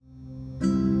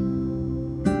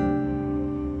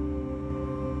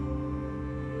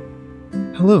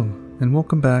Hello, and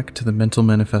welcome back to the Mental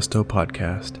Manifesto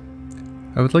podcast.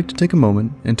 I would like to take a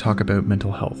moment and talk about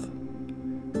mental health.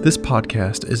 This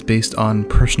podcast is based on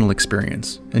personal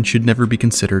experience and should never be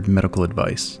considered medical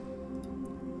advice.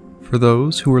 For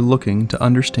those who are looking to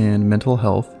understand mental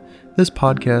health, this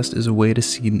podcast is a way to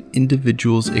see an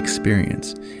individual's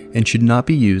experience and should not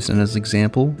be used as an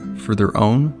example for their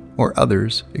own or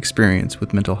others' experience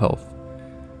with mental health.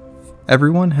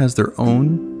 Everyone has their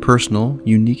own personal,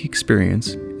 unique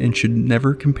experience and should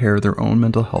never compare their own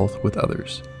mental health with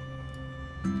others.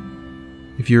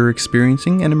 If you're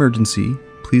experiencing an emergency,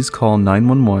 please call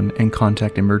 911 and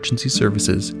contact emergency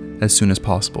services as soon as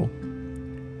possible.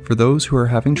 For those who are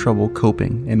having trouble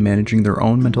coping and managing their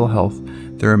own mental health,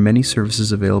 there are many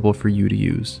services available for you to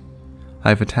use.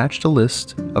 I've attached a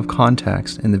list of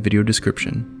contacts in the video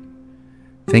description.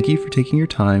 Thank you for taking your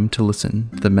time to listen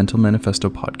to the Mental Manifesto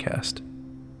podcast.